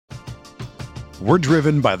We're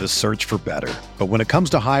driven by the search for better. But when it comes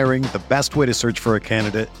to hiring, the best way to search for a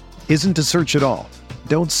candidate isn't to search at all.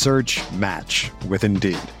 Don't search, match with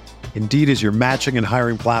Indeed. Indeed is your matching and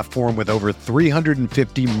hiring platform with over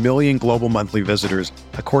 350 million global monthly visitors,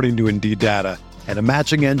 according to Indeed data, and a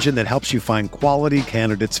matching engine that helps you find quality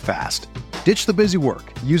candidates fast. Ditch the busy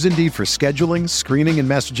work. Use Indeed for scheduling, screening, and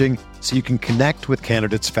messaging so you can connect with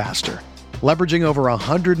candidates faster. Leveraging over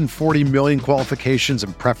 140 million qualifications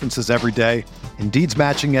and preferences every day, Indeed's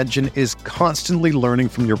matching engine is constantly learning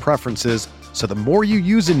from your preferences, so the more you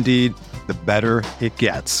use Indeed, the better it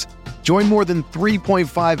gets. Join more than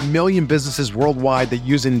 3.5 million businesses worldwide that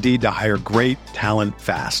use Indeed to hire great talent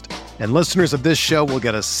fast. And listeners of this show will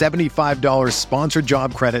get a $75 sponsored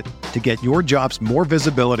job credit to get your jobs more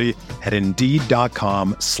visibility at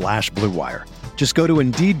Indeed.com/Blue Wire. Just go to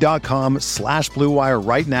Indeed.com/Blue Wire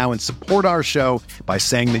right now and support our show by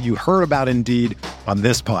saying that you heard about Indeed on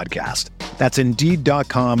this podcast. That's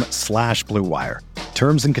Indeed.com/Blue Wire.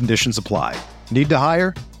 Terms and conditions apply. Need to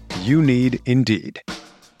hire? You need Indeed.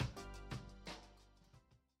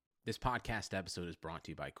 This podcast episode is brought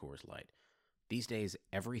to you by Coors Light. These days,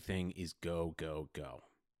 everything is go, go, go.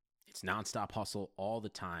 It's nonstop hustle all the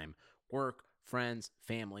time. Work, friends,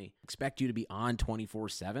 family, expect you to be on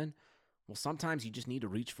 24/7. Well, sometimes you just need to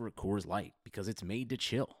reach for a Coors Light because it's made to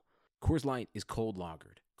chill. Coors Light is cold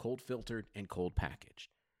lagered, cold filtered, and cold packaged.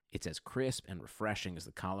 It's as crisp and refreshing as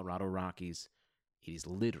the Colorado Rockies. It is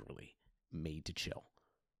literally made to chill.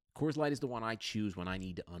 Coors Light is the one I choose when I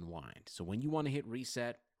need to unwind. So when you want to hit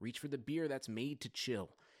reset, reach for the beer that's made to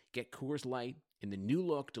chill. Get Coors Light in the new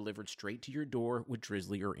look delivered straight to your door with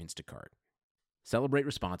Drizzly or Instacart. Celebrate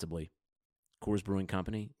responsibly. Coors Brewing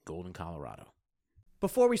Company, Golden, Colorado.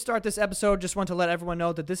 Before we start this episode, just want to let everyone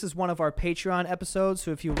know that this is one of our Patreon episodes. So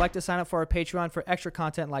if you would like to sign up for our Patreon for extra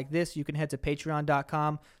content like this, you can head to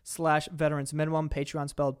patreon.com/veteransminimum. Patreon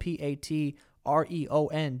spelled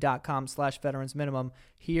patreon.com/veteransminimum.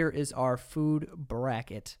 Here is our food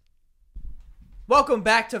bracket. Welcome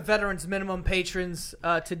back to Veterans Minimum patrons.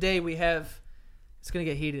 Today we have, it's going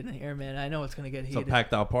to get heated in here, man. I know it's going to get heated. It's a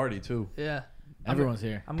packed out party, too. Yeah. Everyone's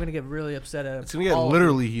here. I'm going to get really upset at It's going to get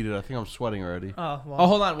literally heated. I think I'm sweating already. Oh, well. Oh,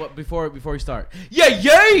 hold on. What before we start?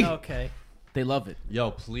 Yay! Okay. They love it. Yo,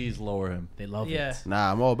 please lower him. They love Yeah. it.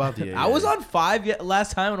 Nah, I'm all about the I was on 5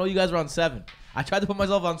 last time, and all you guys were on 7. I tried to put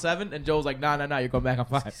myself on 7, and Joe was like, "Nah, you're going back on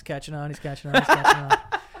 5." He's catching on.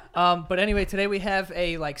 But anyway, today we have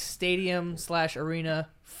a stadium/arena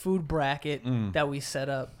food bracket that we set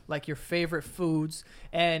up, like your favorite foods,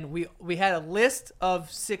 and we had a list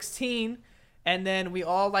of 16, and then we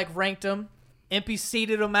all ranked them. Impy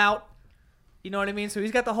seeded them out. You know what I mean? So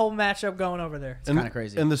he's got the whole matchup going over there. It's kind of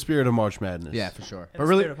crazy. In the spirit of March Madness. Yeah, for sure. In But the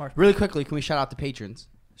really, spirit of March really quickly, can we shout out the patrons?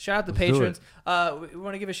 Shout out the Let's do patrons. We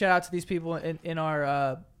want to give a shout out to these people in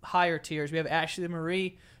our higher tiers. We have Ashley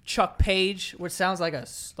Marie, Chuck Page, which sounds like a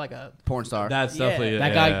Porn star. That's Yeah. definitely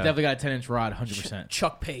That guy definitely got a 10-inch rod, 100%.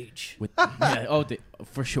 Chuck Page. With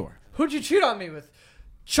for sure. Who'd you cheat on me with?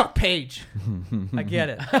 Chuck Page. I get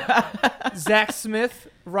it. Zach Smith,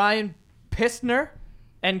 Ryan Pistner,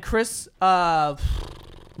 and Chris Villasaz.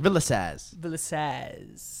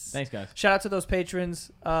 Villasaz. Thanks, guys. Shout out to those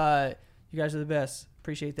patrons. You guys are the best.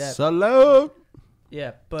 Appreciate that. Salute.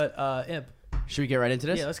 Yeah, but Imp. Should we get right into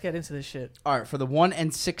this? Yeah, let's get into this shit. All right, for the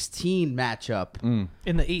 1-16 matchup,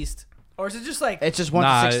 In the East. Or is it just like... it's just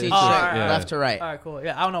Nah, 1-16 it's just- left to right. All right, cool.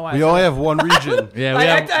 Yeah, I don't know why. We only have one region. Yeah,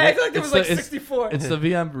 I feel like there was it's 64. It's the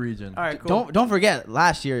VM region. All right, cool. Don't forget,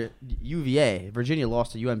 last year, UVA, Virginia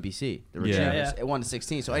lost to UMBC. The Virginia Yeah. it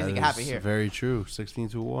 1-16, so anything That can happen is here. Very true.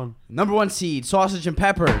 16-1. Number 1 seed, Sausage and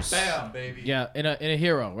Peppers. Bam, baby. Yeah, in a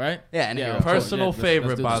hero, right? Yeah, in a hero. Personal Let's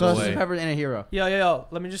favorite, do by this. the Sausage way. and Peppers and a hero. Yo.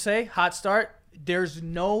 Let me just say, hot start. There's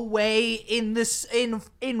no way in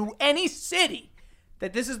any city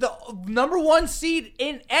that this is the number 1 seed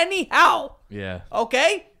in anyhow. Yeah.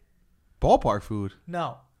 Okay? Ballpark food.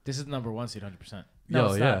 No. This is the number 1 seed, 100%. No, Yo,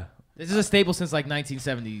 it's yeah. not. This is a staple since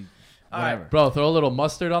 1970, whatever. Bro, throw a little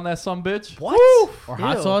mustard on that sumbitch. What? Or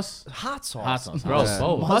hot Ew. sauce. Hot sauce. Hot sauce. Bro, Yeah.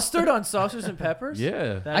 both. Mustard on sausage and peppers?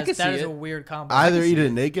 Yeah. That I is, can that see is it. a weird combo. Either eat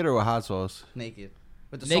it naked or with hot sauce. Naked.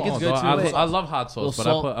 With the Naked's sauce. good too. I love hot sauce, Little but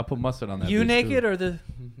salt. I put mustard on that. You bitch, naked too. or the...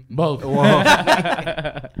 Both. Well,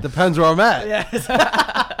 depends where I'm at. Yes.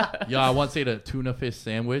 Yo, I once ate a tuna fish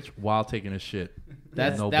sandwich while taking a shit.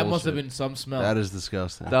 That No must have bullshit. been some smell. That is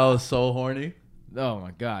disgusting. That was so horny. Oh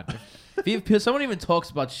my god. If someone even talks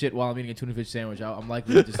about shit while I'm eating a tuna fish sandwich, I'm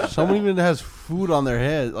likely to just. Someone even has food on their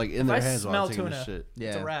head, like in If their I hands while smell taking tuna, a shit. Yeah.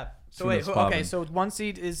 it's a wrap. So Tuna's wait, popping. okay, so 1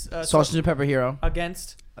 seed is Sausage and Pepper hero.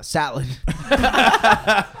 against... A salad.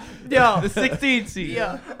 Yo, The 16 seed.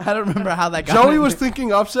 yo, I don't remember how that got. Joey was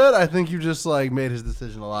thinking upset. I think you just like made his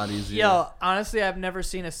decision a lot easier. yo. Honestly, I've never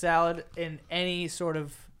seen a salad in any sort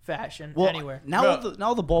of fashion well, anywhere. Now, Bro.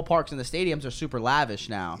 now the ballparks and the stadiums are super lavish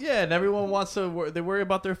now. Yeah, and everyone wants to. They worry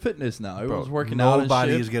about their fitness now. Everyone's working out.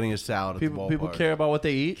 Nobody and is shit. getting a salad at People the ballpark. care about what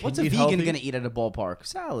they eat. What's a Eat vegan healthy. gonna eat at a ballpark?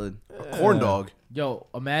 Salad. A corn dog. Yo,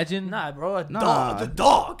 imagine. Nah, bro, a Nah. dog, the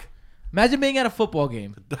dog. Imagine being at a football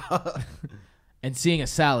game and seeing a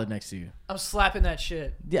salad next to you. I'm slapping that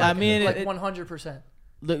shit. Yeah, I mean, Like it- 100%.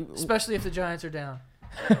 look, Especially if the Giants are down,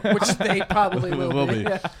 which they probably will, Will be.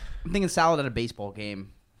 be. I'm thinking salad at a baseball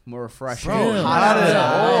game. More refreshing. Bro, Hot not out. at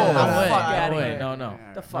all. The no way, fuck no outta way, here. no.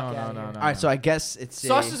 The fuck No, out no, of here. no. All right, so I guess it's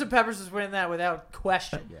Sausages and Peppers is winning that without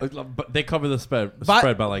question. But they cover the spread by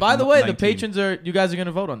like. By the way, 19. the patrons are. You guys are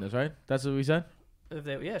gonna vote on this, right? That's what we said. If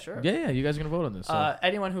they, yeah, sure. Yeah, you guys are gonna vote on this. So.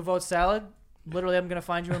 Anyone who votes salad, literally, I'm gonna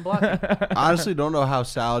find you and block you. Honestly, don't know how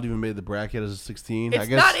salad even made the bracket as a 16. It's I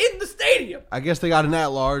guess. not in the stadium. I guess they got an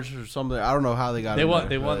at-large or something. I don't know how they got. They in won. there,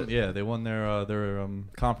 They won. but- Yeah, they won their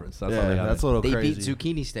conference. That's how Yeah, they got that's it. a little they crazy. beat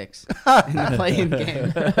zucchini sticks in the playing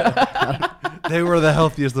game. They were the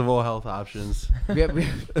healthiest of all health options. We-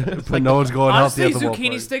 But no one's going Honestly, healthy at the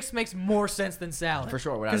zucchini ballpark. sticks makes more sense than salad. For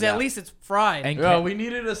sure, without Because a at doubt. least it's fried. And Bro, we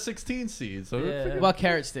needed a 16 seed. So Yeah. what about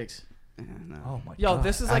carrot sticks? oh my Yo, god.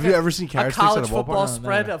 this is Have like you a, ever seen a carrot sticks at college a ballpark? football No,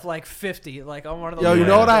 spread never. of like 50. Like on one of those. Yo, you Yeah,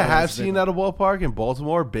 know what I yeah, have that's a big seen at a ballpark in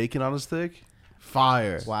Baltimore? Bacon on a stick.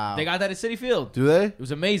 Fire. wow. They got that at City Field. Do they? It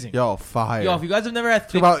was amazing. Yo, fire. Yo, if you guys have never had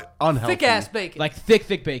Talk thick, about unhealthy. thick ass bacon. like thick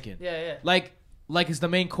bacon, yeah, yeah. like it's the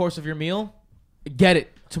main course of your meal, get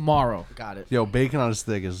it tomorrow. Got it. Yo, bacon on a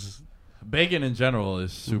stick is Bacon in general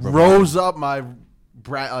is super. rose up my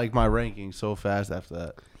my ranking so fast after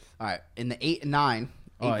that. All right, in the 8 and 9,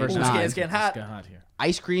 8 yeah. versus Ooh, 9, it's getting hot. It's getting hot here.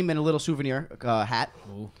 ice cream and a little souvenir hat,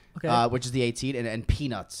 Okay. which is the 8 seed, and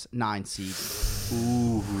peanuts 9 seed.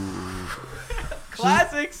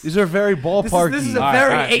 Classics. These are very ballparky. This is a All right,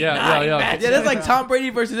 very all right, 8-9 yeah, match. Yeah, that's like Tom Brady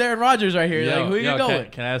versus Aaron Rodgers right here. Like, who you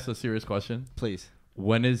going? Can I ask a serious question? Please.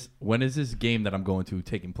 When is this game that I'm going to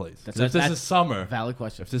taking place? 'Cause That's- if this that's is summer, Valid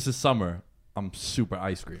question. if this is summer, I'm super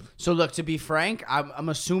ice cream. So look, to be frank, I'm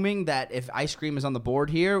assuming that if ice cream is on the board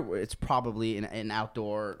here, it's probably an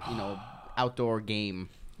outdoor, outdoor game.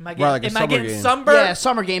 Am I Right, getting, like a am I summer getting game. sunburned? Yeah,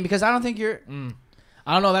 summer game because I don't think you're.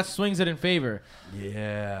 I don't know. That swings it in favor.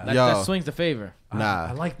 Yeah. That, Yo. that swings the favor. Nah.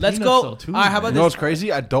 I like Let's peanuts, go. though, too, All right, how about You man. know what's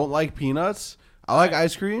crazy? I don't like peanuts. I like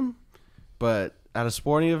ice cream, but at a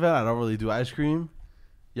sporting event, I don't really do ice cream.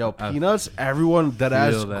 Yo, I peanuts. Everyone that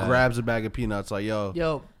ass feel that. grabs a bag of peanuts. Like, yo,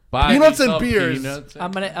 Yo, Buy me Peanuts and some beers. peanuts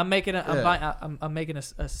and- I'm making a, Yeah. I'm making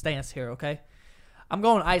a stance here. Okay, I'm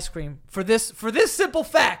going ice cream for this simple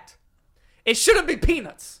fact. It shouldn't be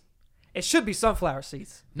peanuts. It should be sunflower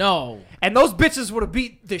seeds. No. And those bitches would have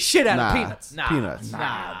beat the shit out nah, of peanuts. Nah. peanuts.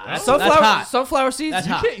 That's Sunflower hot. seeds. That's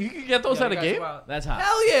You hot. can, you can get those at a game. That's hot.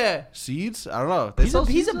 Hell yeah. Seeds? I don't know. They He's sell a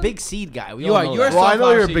seeds now? big seed guy. We You all are. know You're a that. Well, I know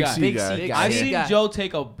you're a sunflower big seed seed guy. guy. Big I've seed seen guy. Joe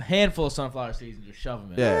take a handful of sunflower seeds and just shove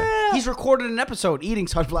them in. Yeah. He's recorded an episode eating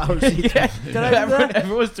sunflower seeds.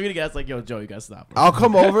 Everyone's tweeting at us like, "Yo, Joe, you gotta stop." Bro. I'll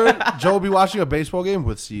come over. Joe will be watching a baseball game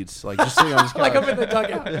with seeds. Like, just sitting on his couch. Like I'm in the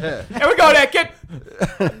dugout. Here we go, that kid.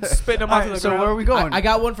 Spitting them All onto right, the so ground. where are we going? I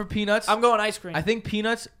got one for peanuts. I'm going ice cream. I think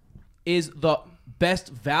peanuts is the best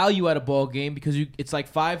value at a ball game because it's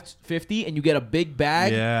like $5.50 and you get a big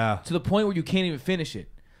bag Yeah. to the point where you can't even finish it.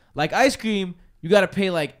 Like ice cream, you got to pay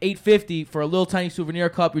like $8.50 for a little tiny souvenir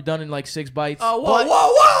cup. You're done in like 6 bites. Oh, whoa, But-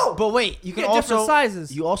 whoa, whoa! But wait, you can get also different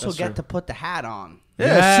sizes. You also That's get true. to put the hat on.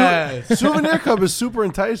 Yeah, Yes. souvenir cup is super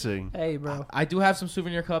enticing. Hey, bro. I do have some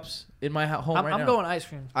souvenir cups in my home right I'm now. going ice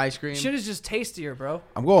cream. Ice cream. Shit is just tastier, bro.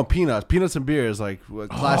 I'm going peanuts. Peanuts and beer is like a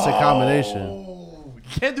classic combination.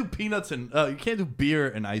 You can't do peanuts and you can't do beer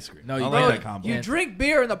and ice cream. No, I you don't Bro, like that combo. you drink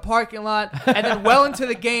beer in the parking lot and then well into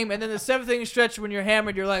the game, and then the 7th-inning stretch when you're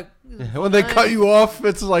hammered, you're like, When they cut you off,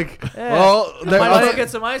 it's like, Yeah. well, might as well they're, get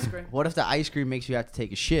some ice cream. What if the ice cream makes you have to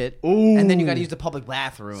take a shit, and then you got to use the public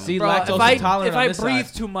bathroom? See, Bro, lactose intolerant if on I this breathe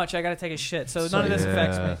side. too much, I gotta take a shit. So none of this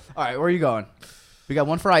affects me. All right, where are you going? We got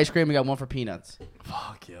one for ice cream. We got one for peanuts.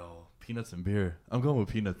 Fuck yo, peanuts and beer. I'm going with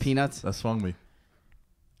peanuts. Peanuts? That swung me.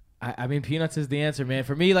 I mean, peanuts is the answer, man.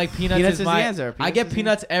 For me, like peanuts, Peanuts is is my the answer. I Peanuts get is the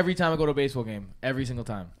peanuts every time I go to a baseball game. Every single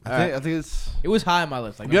time. I think it's. It was high on my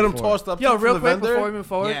list. Like You get them number 4. tossed up Yo, from real the quick vendor? before we move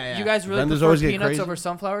forward, Yeah, yeah. you guys really Vendors prefer always get peanuts crazy. over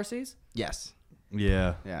sunflower seeds? Yes.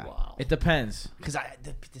 Yeah. Yeah. It depends. Because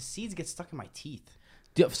the seeds get stuck in my teeth.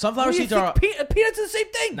 Sunflower What do you seeds are think? Peanuts are the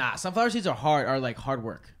same thing. nah. Sunflower seeds are hard. Are like hard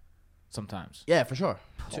work. Sometimes. Yeah, for sure.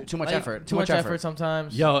 Too much Like, effort. Too much effort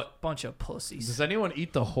sometimes. Yo, Bunch of pussies. does anyone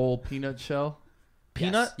eat the whole peanut shell?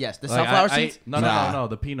 Peanut? Yes, the Like, sunflower I- seeds. No,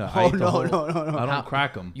 the peanut. I Oh eat the no, whole- no, no, no. I don't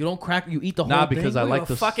crack them. You don't crack. You eat the whole Nah, thing. because I What, like you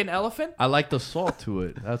the a fucking elephant. I like the salt to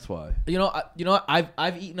it. That's why. You know what?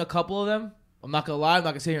 I've eaten a couple of them. I'm not gonna lie. I'm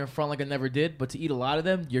not gonna sit here in front like I never did. But to eat a lot of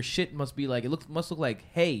them, your shit must be like must look like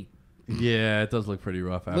hay. Yeah, it does look pretty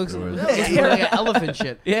rough Looks- afterwards. It's like an elephant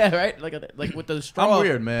shit. Yeah, right. Like with the straw. I'm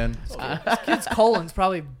weird, man. Kid's colons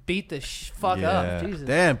probably beat the fuck Yeah. up. Jesus.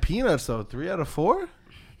 Damn, peanuts though. 3 out of 4.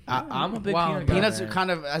 I'm a big Wow. peanut guy. Peanuts are man.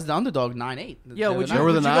 kind of as the underdog 9-8. Yo, would you, Over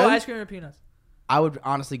would the you go 9? ice cream or peanuts? I would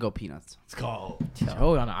honestly go peanuts. It's called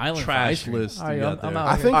Oh, on an island for ice trash cream. list. All right, you got I'm there. out.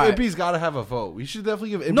 I think All right. Impy's got to have a vote. We should definitely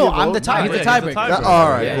give Impy No, a vote. I'm the tie- He's the Yeah, tiebreaker. That- all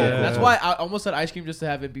right, Yeah, cool, yeah. cool, That's cool. why I almost said ice cream just to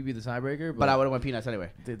have it be the tiebreaker. But I would have went peanuts anyway.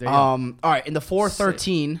 There you go. All right, in the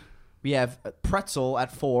 4-13, we have pretzel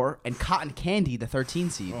at 4 and cotton candy, the 13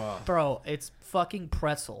 seed. Bro, it's fucking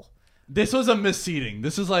pretzel. This was a misseeding.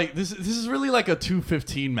 This is like this is really like a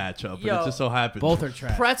 2-15 matchup, but Yo. it just so happened. both are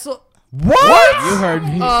trash. Pretzel. What? You heard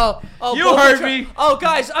me. Oh, You both heard are me. Oh,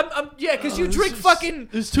 guys, I'm yeah, because you drink fucking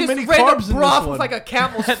there's too just many random carbs in broth this with one. like a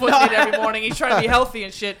camel's foot in it every morning. He's trying to be healthy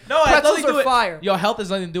and shit. No, it has pretzels nothing to do are with fire. Yo, health has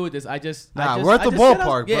nothing to do with this. I just we're at the I just said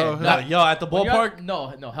ballpark, yeah, bro. Nah, yo, at the when you're- ballpark,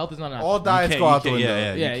 No, health is not an All option. diets you go can't- out the you window.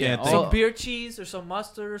 can't- Yeah, you yeah, can't all- think. Some beer cheese or some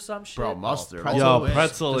mustard or some shit. Bro, mustard. Yo, is-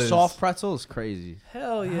 pretzel the is soft pretzel is crazy.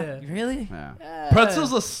 Hell yeah. Really? Yeah.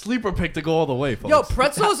 Pretzel's a sleeper pick to go all the way, folks. Yo,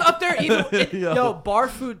 pretzel's up there. Even Yo. yo, bar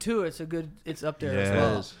food too. It's up there as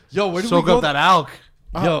well. Yes. Yo, where did Soak we go? up that alk.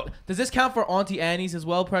 Yo, Does this count for Auntie Annie's as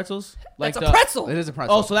well? Pretzels? That's the- a pretzel. It is a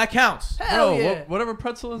pretzel. Oh, so that counts. Hell bro, yeah. whatever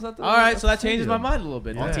pretzel is that? All right, so that changes my mind a little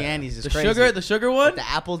bit. Auntie Annie's is The crazy. sugar one. the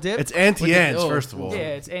apple dip. It's Auntie Anne's, oh, first of all. Yeah,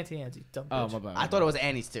 it's Auntie Anne's. Dumb Oh bitch. my bad. I thought it was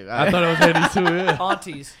Annie's too. I thought it was Annie's too. Yeah.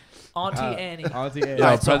 Aunties. Auntie Annie. Auntie Annie.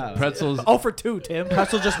 Yo, so- pretzels. Oh for 2, Tim.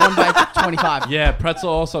 pretzel just won by 25. Yeah, pretzel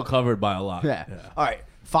also covered by a lot. Yeah. All right.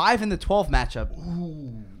 5 in the 12 matchup.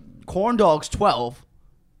 Corn dogs 12.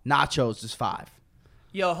 Nachos is 5.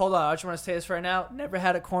 Yo, hold on. I just want to say this right now. Never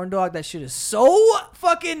had a corn dog. That shit is so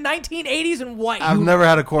fucking 1980s and white. I've never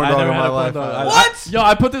had a corn I dog never in had my a corn life. dog. What? Yo,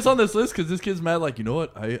 I put this on this list because this kid's mad. Like, you know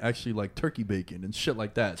what? I actually like turkey bacon and shit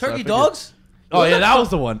like that. So I Turkey figured- does? Oh yeah, that was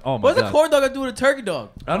the one. Oh my What's god. a corn dog got to do with a turkey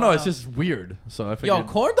dog? I don't know. It's just weird. So I figured. Yo,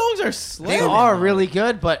 corn dogs are They slamming. are really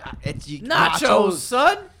good, but it's Nachos,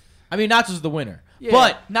 son. I mean, nachos is the winner. Yeah.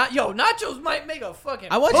 But nachos might make a fucking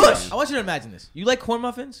I want push. you to imagine this. You like corn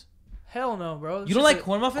muffins? Hell no, bro. You don't like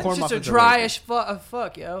corn muffins? It's just a muffins are dry really as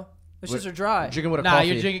fuck, yo. It's just a dry. Drinking with a Nah, coffee.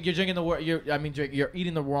 you're drinking the you're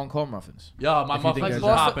eating the wrong corn muffins. Yo, my If you think muffins they're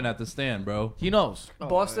are Boston- hopping at the stand, bro. He knows.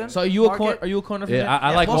 Boston. So are you a Market? corn muffin? Yeah, fan?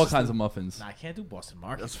 I like all Boston- kinds of muffins. Nah, I can't do Boston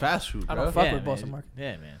Market. That's fast food, I bro. don't fuck Yeah, with Boston man. Market.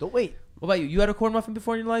 Yeah, man. Don't wait. What about you? You had a corn muffin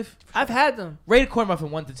before in your life? I've had them. Rate a corn muffin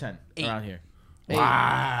 1 to 10 around here. Nah, you're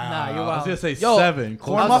I was wild. gonna say Yo, 7.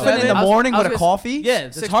 Corn I was muffin in the seven. morning I was with a gonna- coffee? Yeah,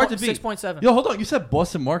 it's hard to beat. 6.7. Yo, hold on. You said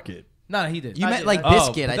Boston Market. Nah, he did. You I meant did. like Oh,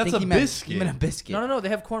 biscuit. but I that's think a he meant biscuit. a biscuit. No, they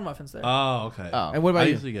have corn muffins there. Oh, okay. Oh. And what about I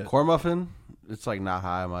you? usually get. Corn muffin, it's like not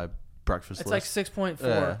high on my breakfast It's like list. 6.4.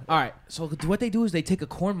 Yeah. All right. So what they do is they take a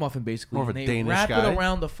corn muffin basically More of a and they Danish wrap guy. it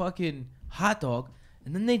around the fucking hot dog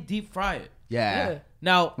and then they deep fry it. Yeah. Yeah.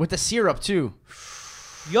 Now, With the syrup too.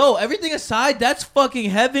 yo, everything aside, that's fucking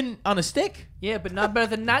heaven on a stick. Yeah, but not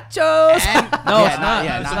better than nachos. No, it's not.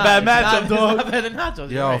 Yeah, It's not- not. bad It's matchup, not- dog. It's not better than nachos. Yo,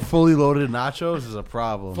 You're right. fully loaded nachos is a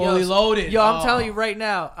problem. Fully loaded. Yo, I'm Oh. telling you right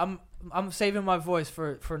now, I'm saving my voice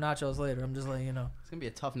for nachos later. I'm just letting you know. It's gonna be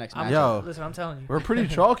a tough next I'm, match. Yo. listen, I'm telling you. We're pretty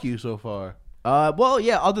chalky so far. Well,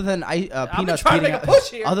 yeah. Other than peanuts trying to beating, make a push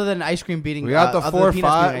here. other than ice cream beating, We got the other 4 than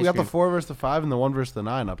peanuts 5. beating We ice got the cream. 4 versus the 5 and the 1 versus the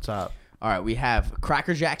 9 up top. All right, we have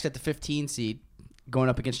Cracker Jacks at the 15 seed going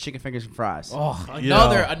up against chicken fingers and fries. Oh, Yo.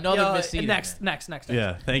 another Yo, misseeding. next.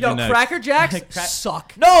 Yeah, thank Yo, you. Next. Cracker Jacks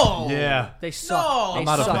suck. No. Yeah. They suck. No, they I'm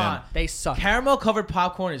not a suck. fan. They suck. Caramel covered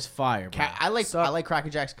popcorn is fire. Bro. I like Suck. Cracker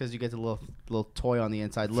Jacks because you get the little toy on the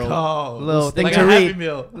inside, little Oh, little thing like to a Happy read.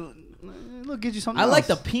 Meal. It'll give you something. I like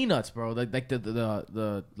the else. peanuts, bro. Like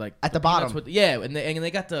the like At the peanuts bottom. With, yeah, and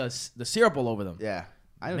they got the syrup all over them. Yeah,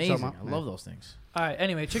 I know what Amazing. you're talking I about. love those things. All right.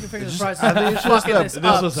 Anyway, chicken fingers and fries. I think it's just fucking a- this this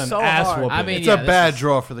up was an so ass hard. whooping. I mean, It's yeah, a this bad is-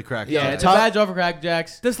 draw for the Cracker Yeah, Jacks. it's a bad draw for Cracker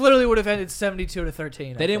Jacks. This literally would have ended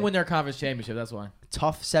 72-13. They didn't win their conference championship. That's why.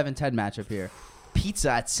 Tough 7-10 matchup here. Pizza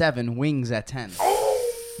at 7, wings at 10.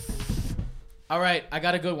 All right, I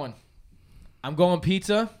got a good one. I'm going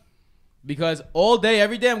pizza because all day,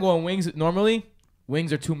 every day, I'm going wings. Normally,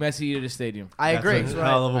 wings are too messy to eat at a stadium. I agree. That's a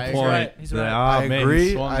hell of a He's point. right. He's right. Yeah, I oh, man, agree.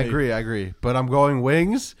 he swung me. I agree. But I'm going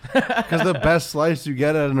wings because the best slice you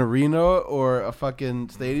get at an arena or a fucking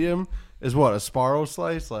stadium is what, a Sparrow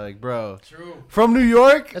slice? Like, bro. True. From New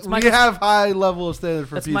York, That's we Michael- have high level of standard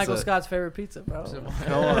for That's pizza. Michael Scott's favorite pizza, bro. Come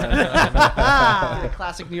on.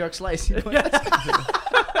 Classic New York slice.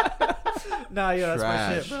 Nah, yeah, that's my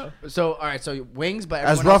Trash. shit, bro. So all right, so wings, but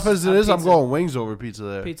As everyone rough else- as it is, I'm pizza. going wings over pizza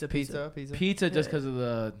there. Pizza. Pizza just because of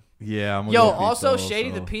the. Yeah, I'm gonna Yo, go pizza also Shady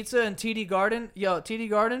the also. Pizza and TD Garden. Yo, TD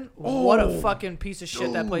Garden, what a fucking piece of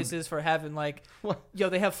shit that place is for having like, yo,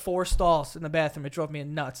 they have 4 stalls in the bathroom. It drove me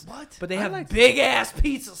nuts. What? But they have big ass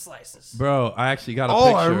pizza slices. Bro, I actually got a Oh,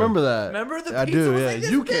 picture. I remember that. Remember the I pizza do, was yeah. like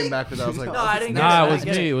this You big? came back with that. I was like, No, I didn't get Nah, it. it was I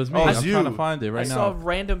get me. It was me. Oh, I'm it's trying to you. find it I right saw now.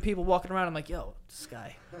 random people walking around. I'm like, yo, this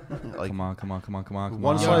guy. like Come on.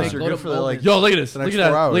 one on. slice, Yo, you're go good to for the, like. Yo, look at this. the Look at next that.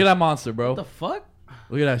 4 hours. Look at that monster, bro. What the fuck?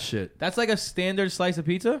 Look at that shit. That's like a standard slice of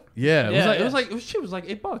pizza. Yeah, it was Yeah, like yeah. it was like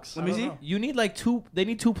 $8. Let me see. You need like 2. They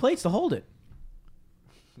need 2 plates to hold it.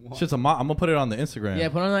 Shit's I'm gonna put it on the Instagram. Yeah,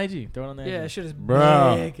 put it on IG. Throw it on the Yeah, IG. shit is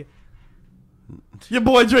Bro. big. Your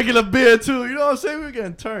boy drinking a beer too. You know what I'm saying? We're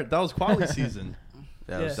getting turned. That was quality season.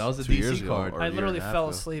 Yeah, Yeah. That was a 2 years DC ago, card. or a I year literally and a half fell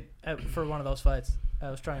ago. asleep for one of those fights. I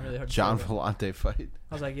was trying really hard. to John sleep. Vellante fight.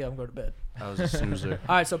 I was like, yeah, I'm going to bed. That was a snoozer.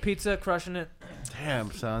 All right, so pizza, crushing it.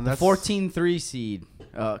 Damn, son. The That's 14-3 seed.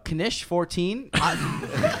 Knish 14.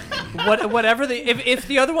 Whatever the if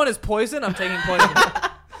the other one is poison, I'm taking poison.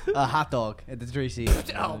 A hot dog at the 3 seed.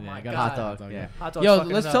 Oh my got god, Hot dog. Yeah. Hot dog's Yo,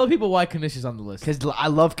 fucking let's it tell up. people why Knish is on the list. Because I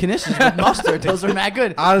love Knishes with mustard. Those are mad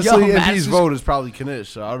good. honestly, Yo, if Madison's- he's vote, it's probably Knish.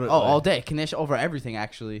 So I would. Oh, all day. Knish over everything,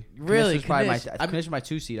 actually. Really? Knish is probably Knish? Knish is my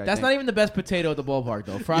 2 seed. I That's think. not even the best potato at the ballpark,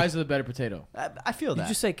 though. Fries are the better potato. I feel Did that.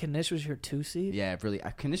 you say Knish was your 2 seed? Yeah, really.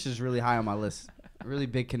 Knish is really high on my list. Really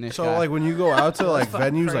big Knish So guy. like when you go out to like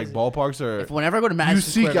fucking venues crazy. like ballparks or whenever I go to you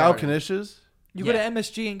Madison seek Square out Garden- Knishes. You Yeah. go to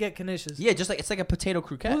MSG and get Knishes. Yeah, just like it's like a potato Who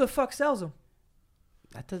croquette. the fuck sells them?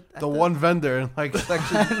 The one vendor in like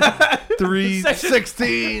section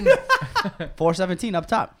 316. 417 up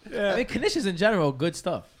top. I mean, Knishes in general, good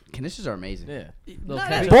stuff. Knishes are amazing. Yeah. Little Not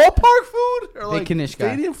ketchup. Ballpark food or Big like Knish guy.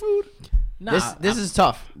 stadium food? Nah, This is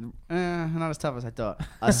tough. Not as tough as I thought.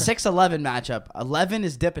 A 6-11 matchup. 11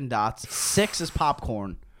 is Dippin' Dots. 6 is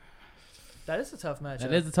popcorn. That is a tough matchup.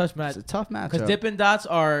 that is a touch match. It's a tough Because matchup. Dippin' Dots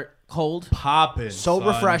are cold, Popping. So son.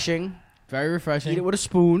 refreshing. very refreshing. Eat it with a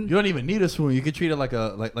spoon. You don't even need a spoon. You can treat it like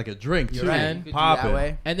a drink too. right. You could do Pop that it.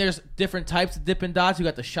 way. And there's different types of Dippin' Dots. You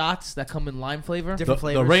got the shots that come in lime flavor. Different The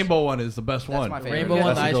flavors. rainbow one is the best That's one. my favorite. Rainbow Yeah,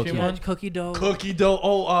 one, that's the the ice go-to. cream Yeah, one. cookie dough. Cookie dough.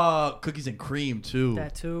 Oh, cookies and cream too.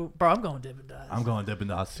 That too. Bro, I'm going Dippin' Dots. I'm going Dippin'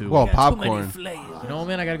 Dots too. Well, Got too many popcorn. flavors. You know what,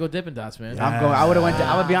 man? I gotta go Dippin' Dots, man. I'm going. I would have went.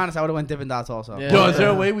 I would be honest. I would have went Dippin' Dots also. Yeah. Yo, is there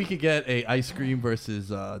a way we could get a ice cream versus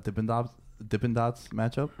Dippin' Dots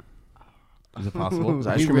matchup? Is it possible? Is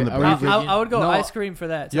ice cream in the Are we back? rigging? I would go No. ice cream for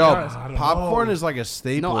that. To Yo, be honest. popcorn is like a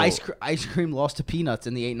staple. No, ice cream lost to peanuts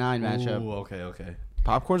in the 8-9 matchup. Ooh, okay.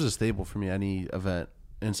 Popcorn's a staple for me. Any event,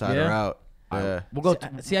 inside Yeah? or out. Yeah. We'll go.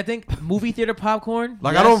 See, I think movie theater popcorn.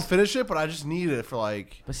 Like yes, I don't finish it, but I just need it for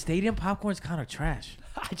like. But stadium popcorn's kind of trash.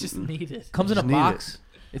 I just need it. Comes in a Just need box.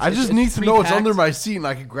 I just need to know it's pre-packed. under my seat and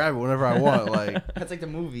I can grab it whenever I want. Like, That's like the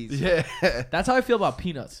movies. yeah, That's how I feel about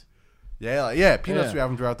peanuts. yeah. Peanuts Yeah. we have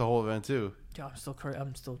them throughout the whole event too. Yo,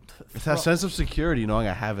 I'm still It's that sense of security, knowing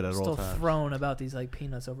I have it at all still times. thrown about these like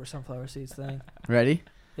peanuts over sunflower seeds thing. Ready?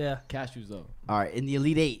 Yeah. Cashews though. All right. In the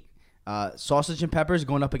Elite 8, sausage and peppers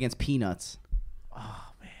going up against peanuts.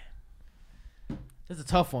 That's a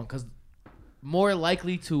tough one because more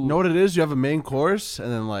likely to. You know what it is? You have a main course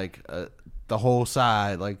and then like the whole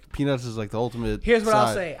side. Like peanuts is like the ultimate. Here's what I'll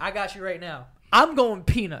side. say. I got you right now. I'm going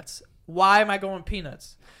peanuts. Why am I going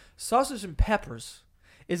peanuts? Sausage and peppers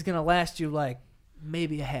is gonna last you like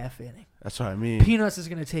maybe a half inning. That's what I mean. Peanuts is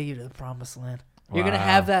gonna take you to the promised land. You're gonna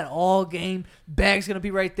have that all game. Bag's gonna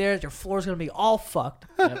be right there. Your floor's gonna be all fucked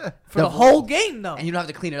for the whole game though. And you don't have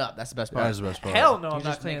to clean it up. That's the best part. That's the best part. Hell no, I'm You not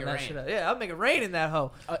just cleaning make it that rain. shit up. Yeah, I'll make it rain in that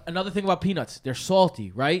hoe. Another thing about peanuts, they're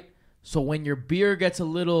salty, right? So when your beer gets a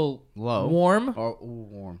little Low. warm Or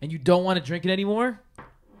warm. and you don't want to drink it anymore,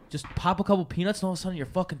 just pop a couple peanuts and all of a sudden you're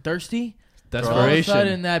fucking thirsty. All of a Desperation.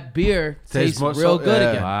 sudden that beer tastes more real so- good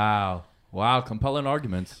yeah. again. Wow, compelling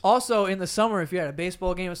arguments. Also, in the summer, if you're at a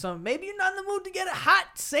baseball game or something, maybe you're not in the mood to get a hot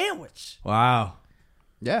sandwich. Wow.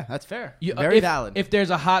 Yeah, that's fair. Very Very valid. If there's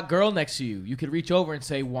a hot girl next to you, you could reach over and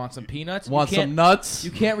say, "Want some peanuts?" Want You can't- some nuts?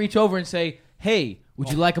 You can't reach over and say, "Hey, would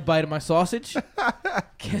you like a bite of my sausage?"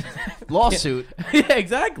 Lawsuit. Yeah,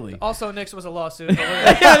 exactly. Also, Nick's was a lawsuit. but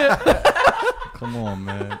we're- Come on,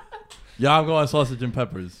 man. Yeah, I'm going sausage and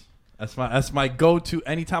peppers. That's my go-to.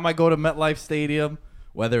 Anytime I go to MetLife Stadium,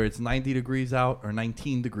 whether it's 90 degrees out or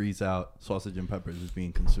 19 degrees out, sausage and peppers is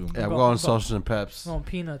being consumed. Yeah, I'm going sausage and peps. I'm going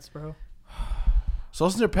peanuts, bro.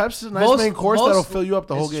 Sausage and peppers is a nice main course that'll fill you up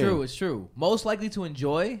the whole game. It's true. Most likely to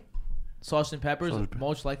enjoy sausage and peppers.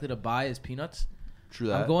 Most likely to buy is peanuts. True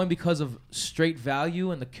that. I'm going because of straight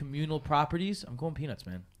value and the communal properties. I'm going peanuts,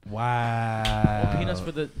 man. Wow. Peanuts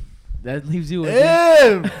for the. That leaves you. You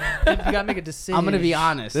gotta make a decision. I'm gonna be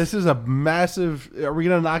honest. This is a massive. Are we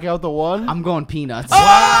gonna knock out the one? I'm going peanuts.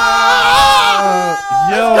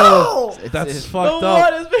 Yo, that's it's- fucked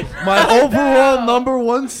up. My overall number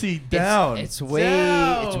 1 seed down. It's way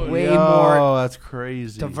Yo, more that's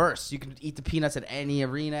crazy. diverse. You can eat the peanuts at any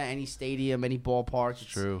arena, any stadium, any ballpark. It's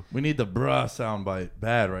True. We need the bruh soundbite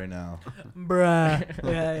bad right now. bruh.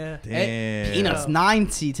 Yeah. Damn. Peanuts 9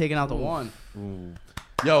 seed taking out the 1. Ooh.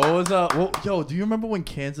 Yo, what was yo, do you remember when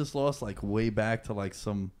Kansas lost like way back to like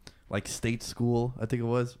some like state school? I think it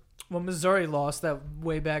was. Well, Missouri lost that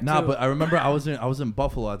way back. Nah, too. but I remember I was in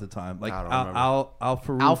Buffalo at the time. Like I don't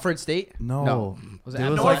remember. Alfred State? No. Was There it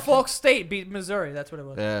was Norfolk State beat Missouri. That's what it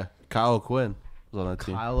was. Yeah, Kyle Quinn was on that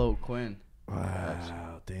team. Kyle O'Quinn.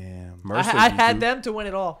 Wow, damn. Mercer I beat had you. them to win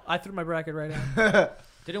it all. I threw my bracket right out.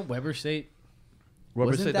 Didn't Weber State?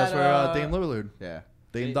 Weber Wasn't State, that's that, where Dame Lillard. Yeah.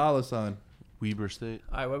 Dame Dollar Sign. Weber State.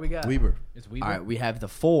 All right, what we got? Weber. It's Weber. All right, we have the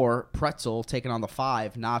 4 pretzel taking on the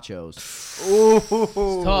 5 nachos.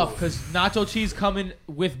 It's tough because nacho cheese coming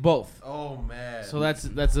with both. Oh man. So that's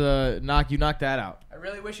a knock. You knocked that out. I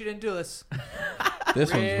really wish you didn't do this.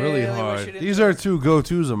 This one's really wish you hard. didn't These do are this. 2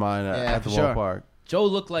 go-tos of mine Yeah, at the for sure. ballpark. Joe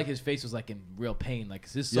looked like his face was like in real pain. Like,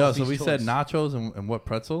 is this Yo, so Sophie's we choice? said nachos and what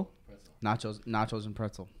pretzel? Nachos and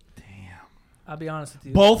pretzel. I'll be honest with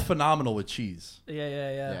you. Both phenomenal with cheese. Yeah.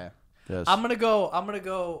 Yeah. Yes. I'm gonna go.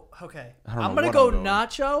 Okay. I don't I'm know gonna what go I'm going.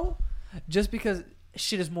 nacho, just because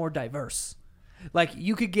shit is more diverse. Like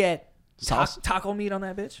you could get Sauce? taco meat on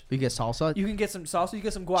that bitch. You get salsa. You can get some salsa. You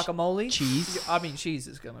get some guacamole. Cheese. I mean, cheese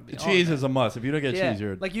is gonna be. Cheese on is a must. If you don't get there. cheese,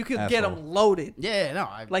 you're like you could asshole. get them loaded. Yeah, no.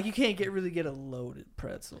 Like you can't really get a loaded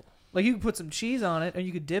pretzel. Like you can put some cheese on it and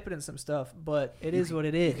you could dip it in some stuff, but it is what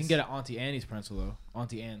it is. You can get an Auntie Annie's pretzel though.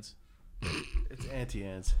 Auntie Anne's. It's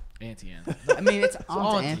anti-ants. Auntie Anne's. I mean, it's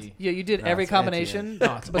Auntie. auntie. Yeah, you did No, every it's combination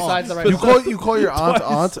No, it's besides the right You one. call your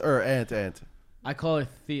aunt or aunt? I call her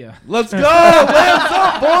Thea. Let's go! Hands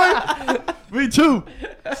up, boy! Me too.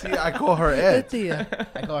 See, I call her aunt.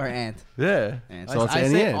 I call her aunt. Yeah. Aunt. So it's I say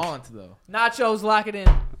Annie Aunt. aunt though. Nachos, lock it in.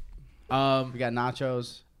 We got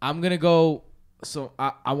nachos. I'm gonna go. So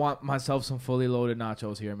I want myself some fully loaded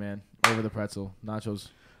nachos here, man. Over the pretzel nachos.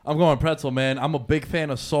 I'm going pretzel, man. I'm a big fan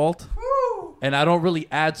of salt. And I don't really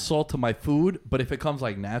add salt to my food, but if it comes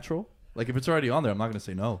like natural, like if it's already on there, I'm not going to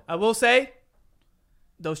say no. I will say,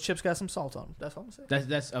 those chips got some salt on them. That's all I'm saying.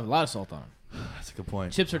 That's a lot of salt on them. That's a good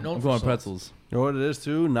point. Chips are known I'm for going salt. pretzels. You know what it is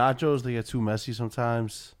too? Nachos, they get too messy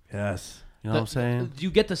sometimes. Yes. You know what I'm saying? You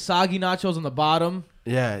get the soggy nachos on the bottom.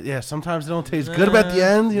 Yeah. Sometimes they don't taste good at the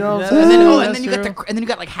end. You know what I'm And saying? then, That's you true. got you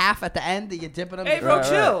got like half at the end that you dip in them. Hey, bro, Right,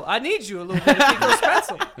 chill. I need you a little bit to keep those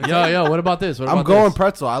pretzel. Yo, what about this? What I'm about going this?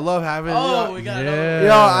 pretzel. I love having. Oh, we got Yeah.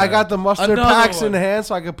 Yo, I got the mustard Another packs in one. hand,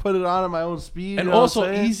 so I can put it on at my own speed. And you know what also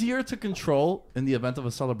I'm saying? easier to control in the event of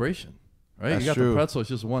a celebration. Right? That's you got true. the pretzel, it's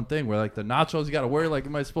just one thing. Where like the nachos, you got to worry like,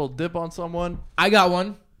 am I supposed to dip on someone? I got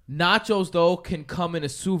one. Nachos though can come in a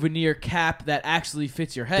souvenir cap that actually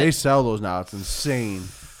fits your head. They sell those now. It's insane.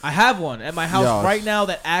 I have one at my house Yo, right now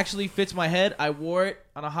that actually fits my head. I wore it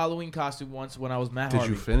on a Halloween costume once when I was Matt Did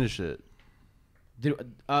Harvey. you finish it?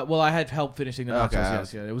 Well, I had help finishing the nachos. Okay.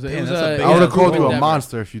 Yes, yeah. It was. Damn, It was that's a a. big I would have Yeah, called group you a endeavor.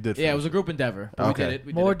 monster if you did. Yeah, it finish was a group endeavor. But Okay. We did it.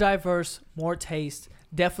 We More did it. diverse, more taste.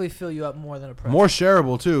 Definitely fill you up more than a pretzel. more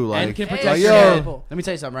shareable too. Like, And can Hey, protect like, your yo, head. Let me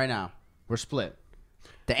tell you something right now. We're split.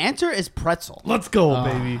 The answer is pretzel. Let's go,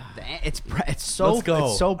 baby. It's so Let's go.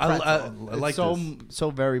 It's so I- pretzel. I like it's so this. so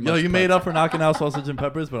very much. Yo, you made pretzel. up for knocking out sausage and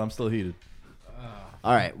peppers, but I'm still heated.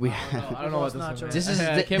 All right, we. I don't know what Nachos. this This is. is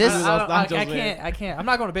I the- can't this- believe I, those don't- I nachos, man. can't. I'm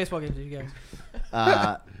not going to baseball games with you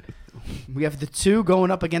guys. We have the 2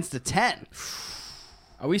 going up against the 10.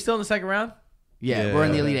 Are we still in the second round? Yeah, we're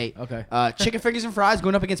in the Yeah. Elite 8. Okay. Chicken fingers and fries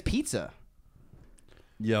going up against pizza.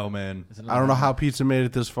 Yo, man. I don't know how pizza made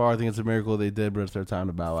it this far. I think it's a miracle they did, but it's their time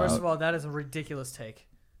to bow First out. of all, that is a ridiculous take.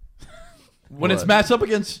 When it's What? matched up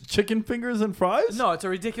against chicken fingers and fries? No, it's a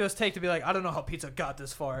ridiculous take to be like, I don't know how pizza got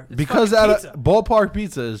this far. It's because fucking at pizza. ballpark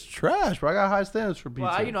pizza is trash, bro. I got high standards for pizza.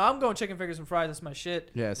 Well, I'm going chicken fingers and fries. That's my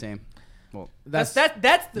shit. Yeah, same. That's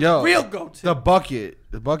the Yo, real go-to. the bucket.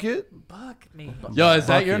 The bucket? Fuck me. Yo, is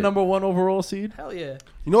that your Bucket. number one overall seed? Hell yeah.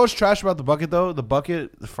 You know what's trash about the bucket though? The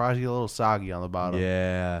bucket, the fries get a little soggy on the bottom.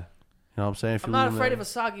 Yeah. You know what I'm saying? If I'm you not leave them afraid there. of a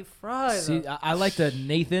soggy fry. See, though. I like the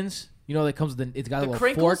Nathan's. You know, that comes with it's got a The little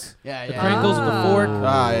crinkles? fork. Yeah, The yeah. crinkles with the fork.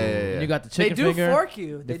 Ah, yeah. And you got the They chicken do finger. fork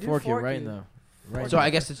you. They do fork you fork right you. in the Right. So I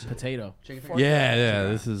guess it's potato. chicken Four- fingers. Yeah,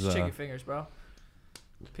 this is chicken fingers, bro.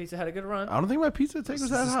 Pizza had a good run. I don't think my pizza take was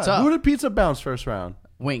that This is high. tough. Who did pizza bounce first round,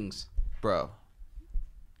 Wings. bro?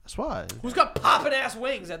 That's why. Who's got poppin' ass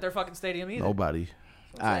wings at their fucking stadium either? Nobody. That's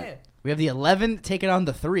what All I'm right. saying. We have the 11 taking on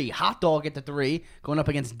the 3. Hot dog at the 3 going up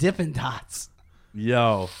against Dippin' Dots.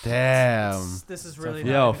 Yo. Damn. This is really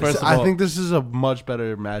Yo, not first of I all, think this is a much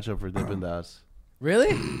better matchup for Dippin' Dots.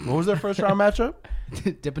 Really? What was their first round matchup?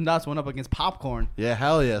 Dippin' Dots went up against Popcorn. Yeah,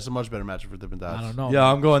 hell yeah, it's a much better matchup for Dippin' Dots. I don't know. yeah,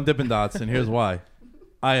 I'm going Dippin' Dots, and here's why.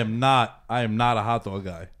 I am not a hot dog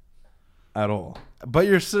guy at all. But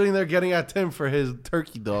you're sitting there getting at Tim for his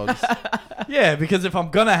turkey dogs. Yeah, because if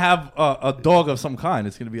I'm gonna have a dog of some kind,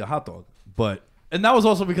 it's gonna be a hot dog. And that was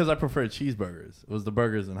also because I prefer cheeseburgers. It was the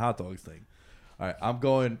burgers and hot dogs thing. All right, I'm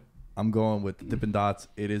going with Dippin' Dots.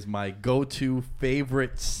 It is my go-to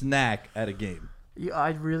favorite snack at a game. I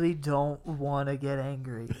really don't want to get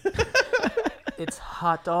angry. It's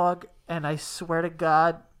hot dog, and I swear to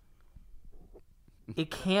God, it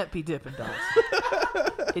can't be Dippin'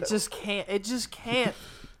 Dots. It just can't. It just can't.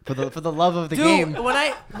 For the love of the Dude, game.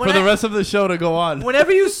 For the rest of the show to go on.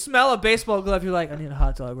 Whenever you smell a baseball glove, you're like, I need a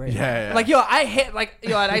hot dog right now. Yeah. Like, I hate,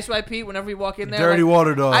 at Ice White Pete, whenever we walk in there. Dirty like,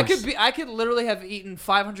 water dogs. I could literally have eaten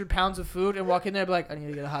 500 pounds of food and walk in there and be like, I need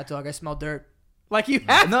to get a hot dog. I smell dirt. Like, you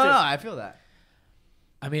have No, to. I feel that.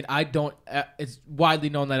 I mean, I don't. It's widely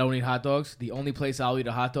known that I don't eat hot dogs. The only place I'll eat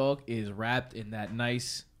a hot dog is wrapped in that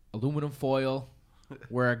nice aluminum foil,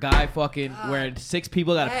 where a guy where 6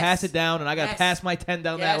 people gotta Yes. pass it down, and I gotta Yes. pass my 10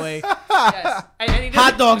 down Yes. that way. Yes. And he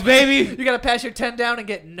Hot dogs, baby. You got to pass your 10 down and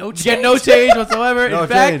get no change. Get no change whatsoever. No In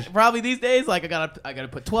fact, change. probably these days, like I gotta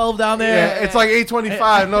put 12 down there. Yeah, it's like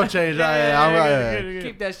 $8.25, no change. Yeah.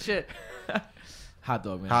 Keep that shit. Hot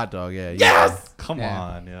dog, man. Hot dog, yeah. Yes. Come Yeah.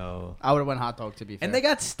 on, yo. I would have went hot dog to be fair. And they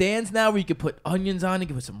got stands now where you can put onions on it, you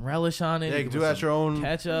can put some relish on it. Yeah, you can put do at some your own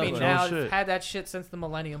ketchup. I mean, Like, now oh, I've shit. had that shit since the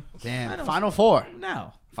millennium. Damn. Final 4.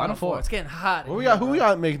 now. Final 4. It's getting hot. Who we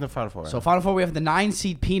got making the Final Four? So Final 4, we have the 9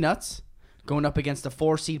 seed Peanuts going up against the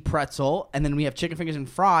 4 seed Pretzel, and then we have Chicken Fingers and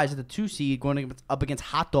Fries at the 2 seed going up against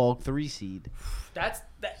Hot Dog 3 seed. That's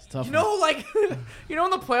tough, you know, like you know,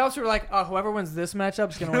 in the playoffs, we're like, oh, whoever wins this matchup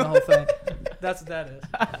is gonna win the whole thing. That's what that is.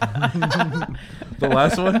 The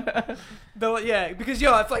last one? Yeah, because if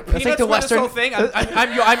like like Peanuts the win this whole Western- thing,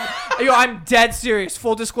 I'm dead serious.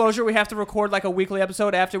 Full disclosure, we have to record like a weekly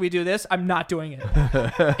episode after we do this. I'm not doing it.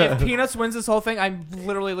 If Peanuts wins this whole thing, I'm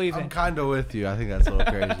literally leaving. I'm kind of with you. I think that's a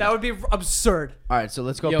little crazy. That would be absurd. All right, so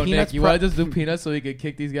let's go Yo, Peanuts. Nick, you want to just do peanuts so we could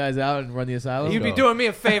kick these guys out and run the asylum? You'd be go. doing me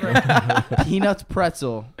a favor. Peanuts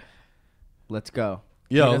Pretzel. Let's go.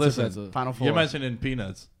 Yo, Peanuts or listen. pretzel? Final 4. You're mentioning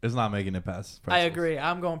peanuts. It's not making it past. I pretzels. agree.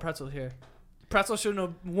 I'm going Pretzel here. Pretzel shouldn't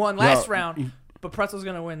have won last Yo, round, but Pretzel's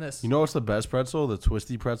gonna win this. You know what's the best pretzel? The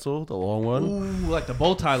twisty pretzel, the long one. Ooh, like the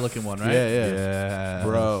bow tie looking one, right? Yeah.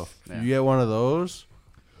 Bro, Yeah. you get one of those.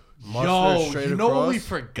 Yo, mustard straight you know what we across.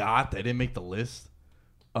 forgot that didn't make the list?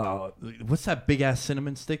 What's that big ass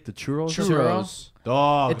cinnamon stick? The churros? Churros.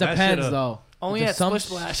 Dog, It that depends, shit, though. Only Because at some, Splish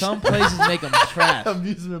Splash. some places make them trash.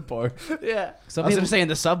 Amusement park. Yeah, Some I was people going to say in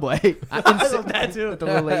the subway. I love that too. the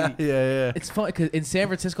little lady. Yeah. It's fun because in San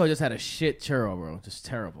Francisco, I just had a shit churro, bro. Just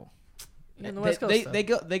terrible. In the West Coast, They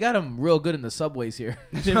got them real good in the subways here.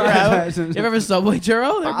 you Right. ever have a Subway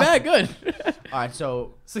churro? They're bad good. All right,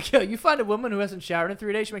 so So you find a woman who hasn't showered in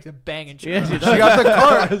 3 days, she makes a banging churro. Yeah, she She got the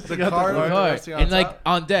cart. The got the cart. cart. resting on and like top.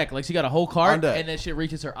 on deck, like she got a whole On cart, deck. and then shit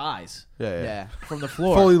reaches her eyes Yeah. yeah. from the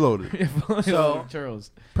floor. Fully loaded. Fully So- loaded churros.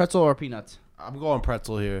 Pretzel or peanuts? I'm going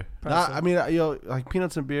pretzel here. Pretzel. I mean, like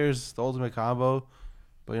peanuts and beers, the ultimate combo.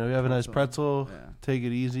 But you have a nice pretzel. Yeah. Take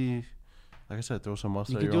it easy. Like I said, throw some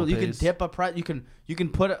mustard. You at can your own you can pace. dip a you can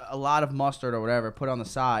put a lot of mustard or whatever, put it on the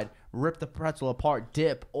side, rip the pretzel apart,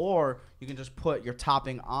 dip, or you can just put your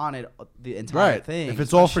topping on it the entire Right. thing. If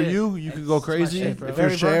it's my all for shit. you, you can go It's my crazy. shit, bro. If Very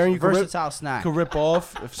you're sharing, you can rip. versatile You snack. can rip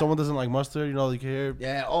off. If someone doesn't like mustard, you can hear.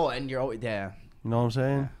 Yeah. Oh, and you're always yeah. You know what I'm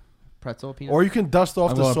saying? Pretzel peanut. Or you can dust off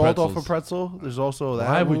I'm the going salt off a pretzels. pretzel. There's also that.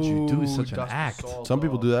 Why would you do Ooh, such an dust the act? salt Some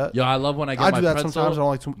people off. do that. Yo, I love when I get I my do that pretzel. sometimes. I don't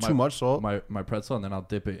like too much salt. My pretzel, and then I'll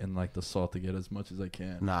dip it in like the salt to get as much as I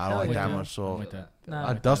can. Nah, I Hell don't like yeah. that much I'm salt. with that. Nah,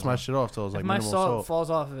 I dust my shit off till it's if like my minimal salt salt. falls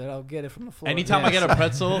off of it, I'll get it from the floor. Anytime I get a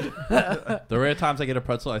pretzel, the rare times I get a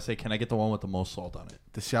pretzel, I say, "Can I get the one with the most salt on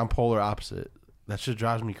it?" See, I'm polar opposite. That shit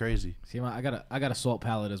drives me crazy. See, I got a salt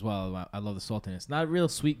palate as well. I love the saltiness. Not a real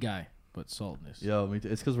sweet guy, but saltiness. Yo,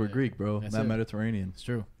 it's because we're Greek, bro. That's Not it. Mediterranean. It's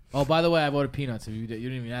true. Oh, by the way, I voted peanuts. You didn't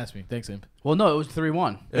even ask me. Thanks, Imp. Well, no, it was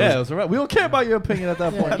 3-1. Yeah, it was alright. We don't care about your opinion at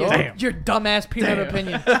that point, dog. Your dumbass peanut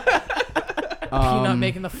opinion. Peanut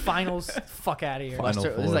making the finals. Fuck out of here. Final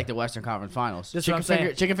This is four. like the Western Conference Finals. This is what I'm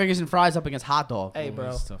saying. Chicken fingers and fries up against hot dog. Hey, bro.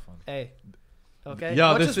 It's a tough one. Hey. Okay.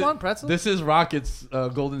 Yo, What's this this is one? Pretzel? This is Rockets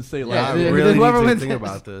Golden State. Yeah, I last year. really whoever need to wins think this.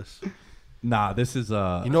 about this. Nah, this is You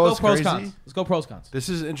know what's Let's go pros crazy? cons. Let's go pros cons. This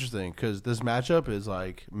is interesting because this matchup is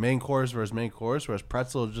like main course versus main course, whereas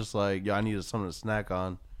pretzel is just like, yo, I needed something to snack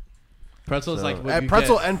on. pretzel is So- like what and you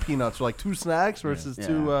pretzel get. and peanuts are like 2 snacks versus Yeah.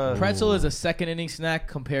 2. Pretzel is a second inning snack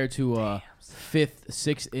compared to a fifth,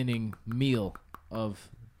 sixth inning meal of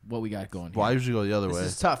what we got going. Well, I Here. usually go the other This way.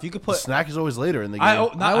 is tough. You could The put snack is always later in the game. I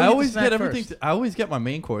always always get the get snack everything. first. I always get my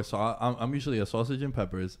main course, so I'm usually a sausage and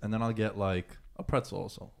peppers, and then I'll get like a pretzel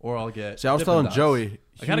also, or I'll get. See, I was Dippin' telling Dots. Joey,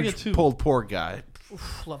 I gotta huge get 2. pulled pork guy.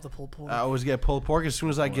 Oof, love the pulled pork. I always get pulled pork as soon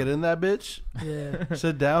as I get in that bitch. Yeah.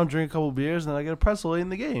 Sit down, drink a couple beers, and then I get a pretzel late in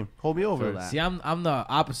the game. Hold me over. Feel that. See, I'm the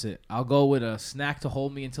opposite. I'll go with a snack to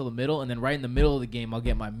hold me until the middle, and then right in the middle of the game, I'll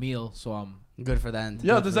get my meal. So I'm good for the end.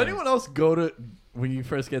 Yo, does anyone else go to when you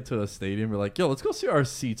first get to a stadium? You're like, yo, let's go see our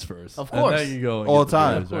seats first. Of And course. then you go and All get the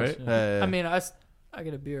time. beers, right? Yeah. I mean, I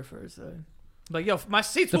get a beer first. But yo, my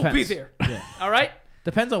seats will be Depends. there. Yeah. All right.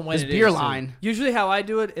 Depends on when This it beer is, too. line. Usually, how I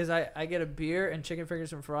do it is I get a beer and chicken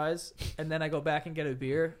fingers and fries, and then I go back and get a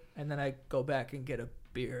beer, and then I go back and get a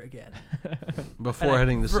beer again. Before And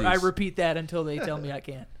hitting the seats. I repeat that until they tell me I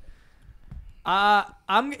can't.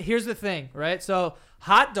 Here's the thing, right? So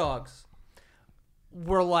hot dogs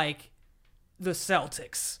were like the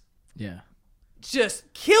Celtics, Yeah.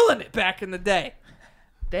 just killing it back in the day.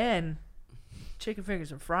 Then chicken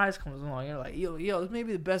fingers and fries comes along. You're like, yo, this may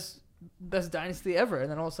be the best dynasty ever. And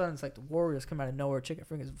then all of a sudden, it's like the Warriors come out of nowhere, chicken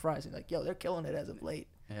fingers and fries. And you're like, yo, they're killing it as of late.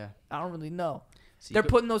 Yeah. I don't really know. So you They're could-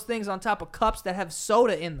 putting those things on top of cups that have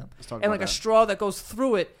soda in them, Let's talk and about like a that. straw that goes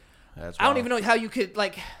through it. That's I don't wild. even know how you could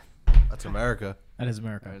like. That's America. That is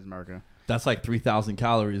America. That is America. That's like 3,000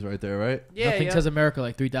 calories right there, right? Yeah, Nothing yeah. says America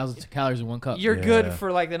like 3,000 calories in one cup. You're Yeah. good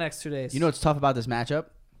for like the next 2 days. You know what's tough about this matchup?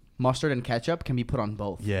 Mustard and ketchup can be put on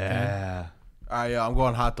both. Yeah. All right, yeah, I'm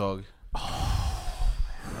going hot dog.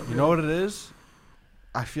 You know what it is?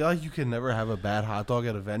 I feel like you can never have a bad hot dog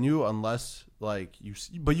at a venue unless like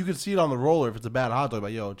but you can see it on the roller if it's a bad hot dog.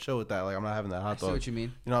 Like, yo, chill with that. Like, I'm not having that I hot see dog. what you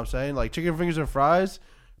mean. You know what I'm saying? Like chicken fingers and fries,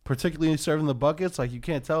 particularly serving the buckets. Like, you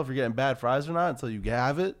can't tell if you're getting bad fries or not until you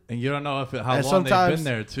have it. And you don't know if how And long they've sometimes been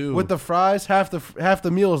there too. With the fries, half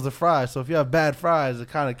the meal is the fries. So if you have bad fries, it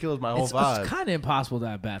kind of kills my whole It's vibe. kind of impossible to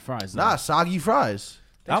have bad fries. though. Nah, soggy fries.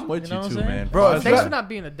 I'm with you you, know what I'm too, saying? man. Bro, Fries if Thanks you for not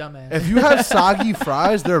being a dumbass. If you have soggy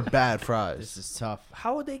fries, they're bad fries. This is tough.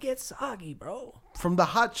 How would they get soggy, bro? From the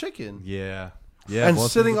hot chicken. Yeah. Yeah. And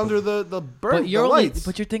Boston's sitting a- under the burn But you're the only, lights.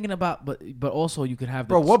 but you're thinking about, but also you could have.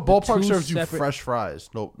 Bro, the, what the ballpark two serves you separate- fresh fries?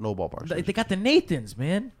 No ballpark. They, serves they got the Nathans,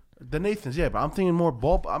 man. the Nathans, yeah, but I'm thinking more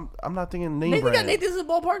ball. I'm not thinking name Nathan got brand. Nathan's in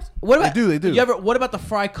ballparks? What about They do. You ever? What about the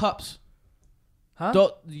fry cups? Huh?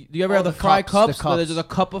 Do you ever Oh, have the the fry cups, cups? the Where there's cups. just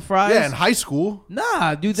a cup of fries. Yeah, in high school.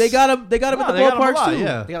 Nah, dude, they got them. They got them Nah, at the they got 'em a ballparks lot, too.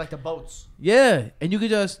 yeah. They got like the boats. Yeah, and you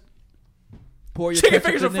could just pour your Chicken ketchup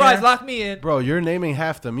fingers in and fries, there. lock me in. Bro, you're naming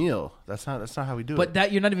half the meal. That's not how we do But it.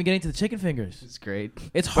 that you're not even getting to the chicken fingers. It's great.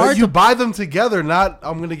 It's But hard you to. buy them together, not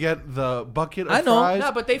I'm gonna get the bucket of I know. fries.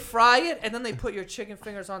 No, but they fry it and then they put your chicken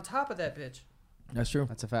fingers on top of that bitch. That's true.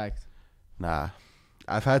 That's a fact. Nah.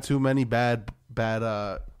 I've had too many bad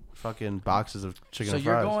fucking boxes of chicken So and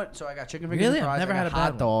you're fries. going. So I got chicken fingers Really? and I've fries. never I got had a bad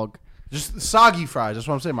hot one. dog. Just soggy fries. That's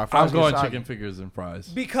what I'm saying. My fries I'm going get soggy. chicken fingers and fries.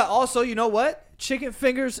 Because also, you know what? Chicken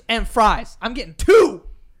fingers and fries. I'm getting 2.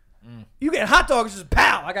 You get hot dogs, just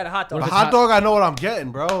pow. I got a hot dog. A What hot dog, I know what I'm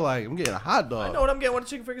getting, bro. Like, I'm getting a hot I dog. know what I'm getting with the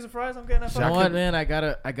chicken fingers and fries. I'm getting that. You know fucking- what, man? I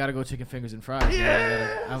gotta go chicken fingers and fries.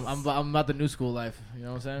 Yeah. I'm about the new school life. You know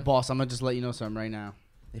what I'm saying? Boss, I'm gonna just let you know something right now.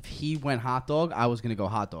 If he went hot dog, I was gonna go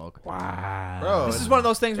hot dog. Bro, This is one of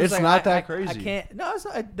those things. Where It's like, not I that crazy. I can't. No, it's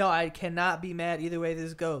not. No, I cannot be mad either way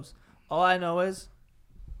this goes. All I know is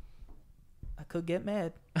I could get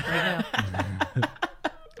mad right now.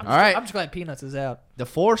 All right. I'm just glad Peanuts is out. The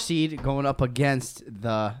 4 seed going up against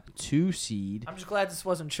the 2 seed. I'm just glad this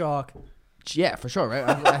wasn't chalk. Yeah, for sure, right?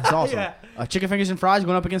 That's awesome. Yeah. Chicken fingers and fries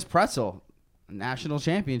going up against pretzel. National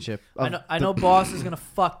championship. I know Boss is gonna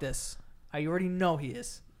fuck this. I already know he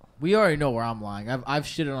is. We already know where I'm lying. I've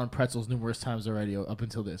shitted on pretzels numerous times already up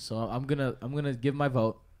until this. So I'm gonna give my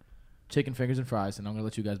vote. Chicken fingers and fries, and I'm gonna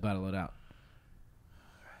let you guys battle it out.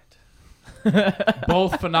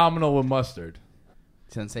 Both phenomenal with mustard.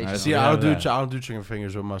 Sensational. I See, Yeah, I don't that. do chicken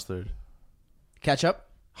fingers with mustard. Ketchup.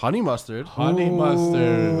 Honey mustard. Honey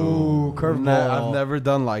mustard. Ooh. I've never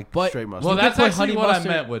done like But- straight mustard. Well, could that's put actually honey what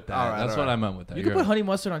mustard- I meant with that. All right, That's all what right. I meant with that. You You're could put right. honey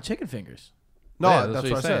mustard on chicken fingers. no, Yeah, that's what I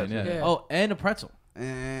you're said. saying, Yeah. Oh, and a pretzel.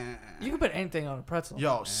 You can put anything on a pretzel.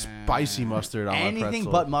 Yo, spicy mustard on a pretzel.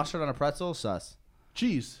 Anything but mustard on a pretzel, sus.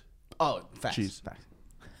 cheese. Oh, facts. Cheese. Facts.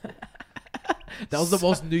 That was the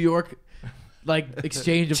most New York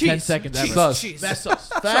exchange of 10 seconds ever. Sus. Cheese. That's sus.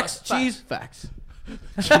 Facts, Sus. cheese, facts.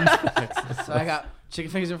 So I got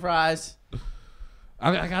chicken fingers and fries.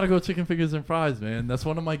 I gotta go chicken fingers and fries, man. That's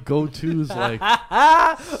one of my go-tos. Like,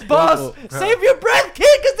 Boss, save your breath,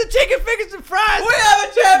 kid, because the chicken fingers and fries. We have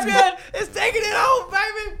a champion. It's taking it home,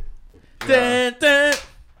 baby. Dun, dun.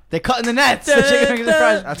 They cutting the nets. The chicken fingers and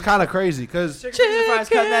fries. That's kind of crazy because Chicken fingers and fries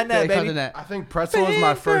cutting that net, They cut the baby. net. I think pretzel is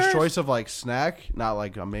my first choice of like snack, not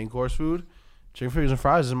like a main course food. Chicken fingers and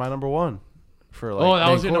fries is my number one for like. oh, that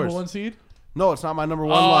main was your course. number one seed. No, it's not my number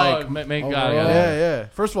one. Like, make overall. God, yeah, yeah.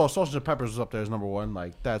 First of all, sausage and peppers was up there as number one.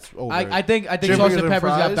 Like that's over. I think Chicken sausage fingers and and peppers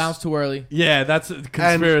got fries? bounced too early. Yeah, that's a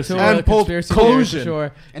conspiracy. Too And early, pulled conspiracy collusion. for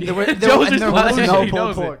sure. And there was Joe's no just lying. He pulled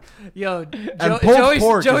knows pork. Yo, pulled Joey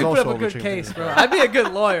pork is put also up a over good chicken case, fingers. bro. I'd be a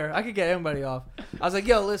good lawyer. I could get everybody off. I was like,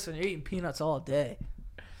 yo, listen, you're eating peanuts all day.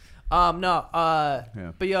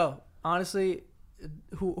 Yeah. But yo, honestly,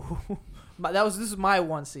 this is my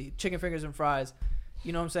one seed, chicken fingers and fries.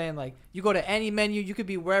 You know what I'm saying? Like, you go to any menu, you could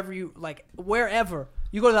be wherever you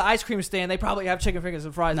You go to the ice cream stand, they probably have chicken fingers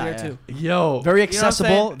and fries there too. Yo, Very You know what I'm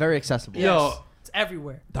accessible. saying? Very accessible. Yo. It's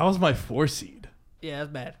everywhere. that was my 4 seed. Yeah, that's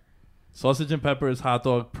bad. Sausage and peppers, hot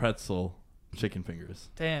dog, pretzel, chicken fingers.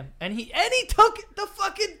 Damn. And he took the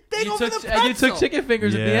fucking thing over the pretzel. And you took chicken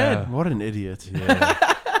fingers at the Yeah. end. What an idiot. Yeah,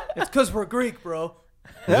 It's because we're Greek, bro.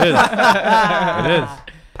 it is. It is.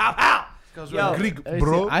 Pow pow. Yo, Greek, Let me see.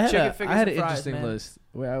 bro. I had, Chicken fingers I had and an fries, interesting man. list.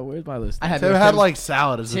 Where's my list? I had Tim had like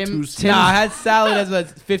salad as a Tim- 2 Tim- seed. Nah, I had salad as a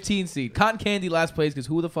 15 seed. Cotton candy last place because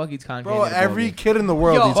who the fuck eats cotton Bro, candy? every kid in the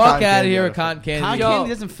world Yo, eats fuck cotton out of candy here at with a cotton candy. Cotton Yo. candy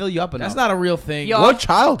doesn't fill you up enough. That's not a real thing. Yo. What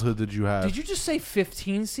childhood did you have? Did you just say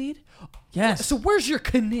 15 seed? Yes. So where's your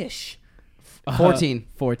knish? 14.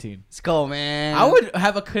 14. Let's go, man. I would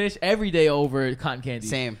have a Knish every day over cotton candy.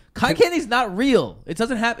 Same. Cotton candy's not real. It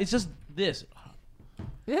doesn't have. It's just this.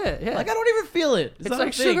 Yeah, yeah. Like I don't even feel it. it's not like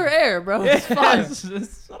a thing. sugar air, bro. Yeah, It's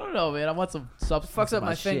fine. I don't know, man. I want some substance. Fucks in up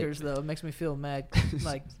my shit. fingers though. It makes me feel mad,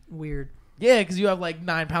 like weird. Yeah, because you have like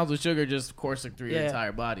 9 pounds of sugar just coursing through your Yeah.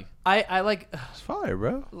 entire body. I like. It's fire,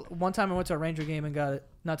 bro. One time I went to a Ranger game and got it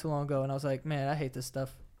not too long ago, and I was like, man, I hate this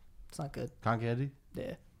stuff. It's not good. Cotton candy?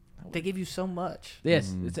 Yeah, they give you so much.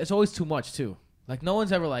 Yes, it's always too much too. Like no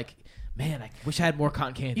one's ever like, man, I wish I had more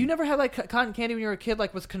cotton candy. You never had like cotton candy when you were a kid,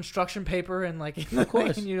 like with construction paper and like. Of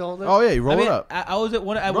course. and you hold it? Oh, yeah, you roll I mean, it up. I was at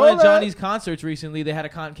one Roll of it. Johnny's concerts recently. They had a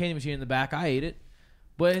cotton candy machine in the back. I ate it,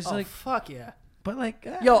 but it's Oh, like, fuck yeah. but like,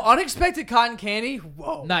 Yo, unexpected cotton candy.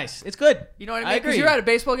 Whoa. nice. It's good. You know what I I mean? Because agree. you're at a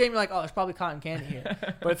baseball game, you're like, oh, there's probably cotton candy here.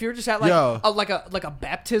 But if you're just at like Yo. like a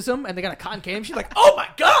baptism and they got a cotton candy machine, like, oh my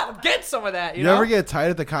god, I'm getting some of that. You You know? ever get tight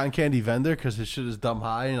at the cotton candy vendor because his shit is dumb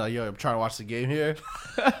high and you're like, yo, I'm trying to watch the game here?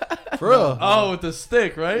 For real. Oh, with the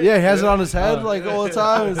stick, right? Yeah, he has it on his head like all the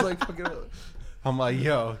time. It's like fucking. I'm like,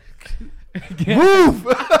 yo, move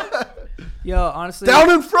Yo, honestly, down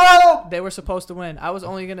in front. they were supposed to win. I was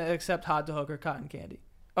only gonna accept hot dog or cotton candy.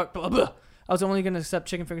 Or, blah, blah. I was only gonna accept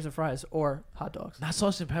chicken fingers and fries or hot dogs. Not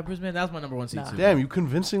sausage and peppers, man. That was my number one seed Nah. too. Damn, you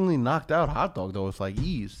convincingly knocked out hot dog though with like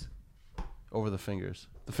ease over the fingers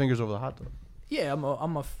over the hot dog. Yeah,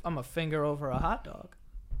 I'm a finger over a hot dog.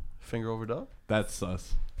 Finger over dog. That's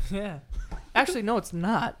sus. Yeah. Actually, no, it's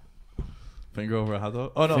not. Finger over a hot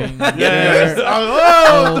dog. Oh no. Finger Yes.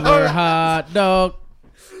 over hot dog.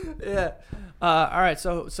 Yeah. All right.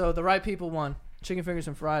 So the right people won. Chicken fingers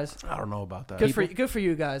and fries. I don't know about that. Good for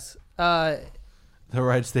you guys. The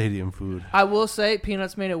right stadium food. I will say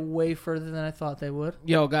peanuts made it way further than I thought they would.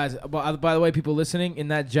 Yo, guys. By the way, people listening in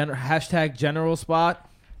that hashtag general spot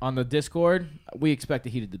on the Discord, we expect a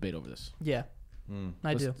heated debate over this. Yeah,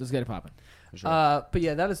 I do. Let's get it popping. But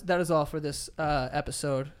yeah, that is all for this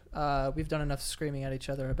episode. We've done enough screaming at each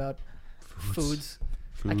other about foods.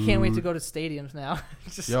 I can't wait to go to stadiums now.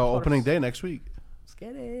 Just Yo, order- opening day next week. Let's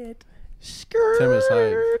get it. Tim is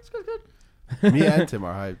hyped. It's good. Me and Tim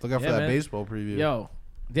are hyped. Look out for Yeah, that man. baseball preview. Yo,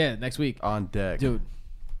 yeah, next week, On deck. dude.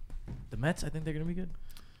 The Mets, I think they're gonna be good.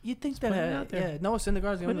 You think putting it that? out there. Yeah, Noah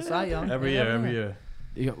Syndergaard's going to win the Putting it Cy out Young. Every You year, never every know.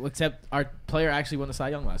 year. Except our player actually won the Cy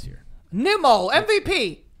Young last year. Nimmo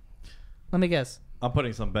MVP. Let me guess. I'm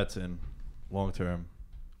putting some bets in long term.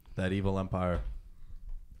 That evil empire.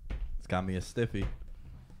 It's got me a stiffy.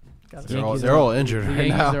 Got They're it. all, Yankees they're are- all injured The right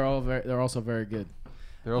Yankees now. they're also very good.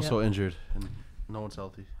 They're also injured. And no one's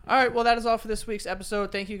healthy. All right, well, that is all for this week's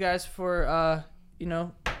episode. Thank you guys for,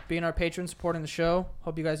 being our patrons, supporting the show.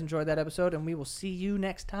 Hope you guys enjoyed that episode, and we will see you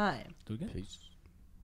next time. Do it again. Peace.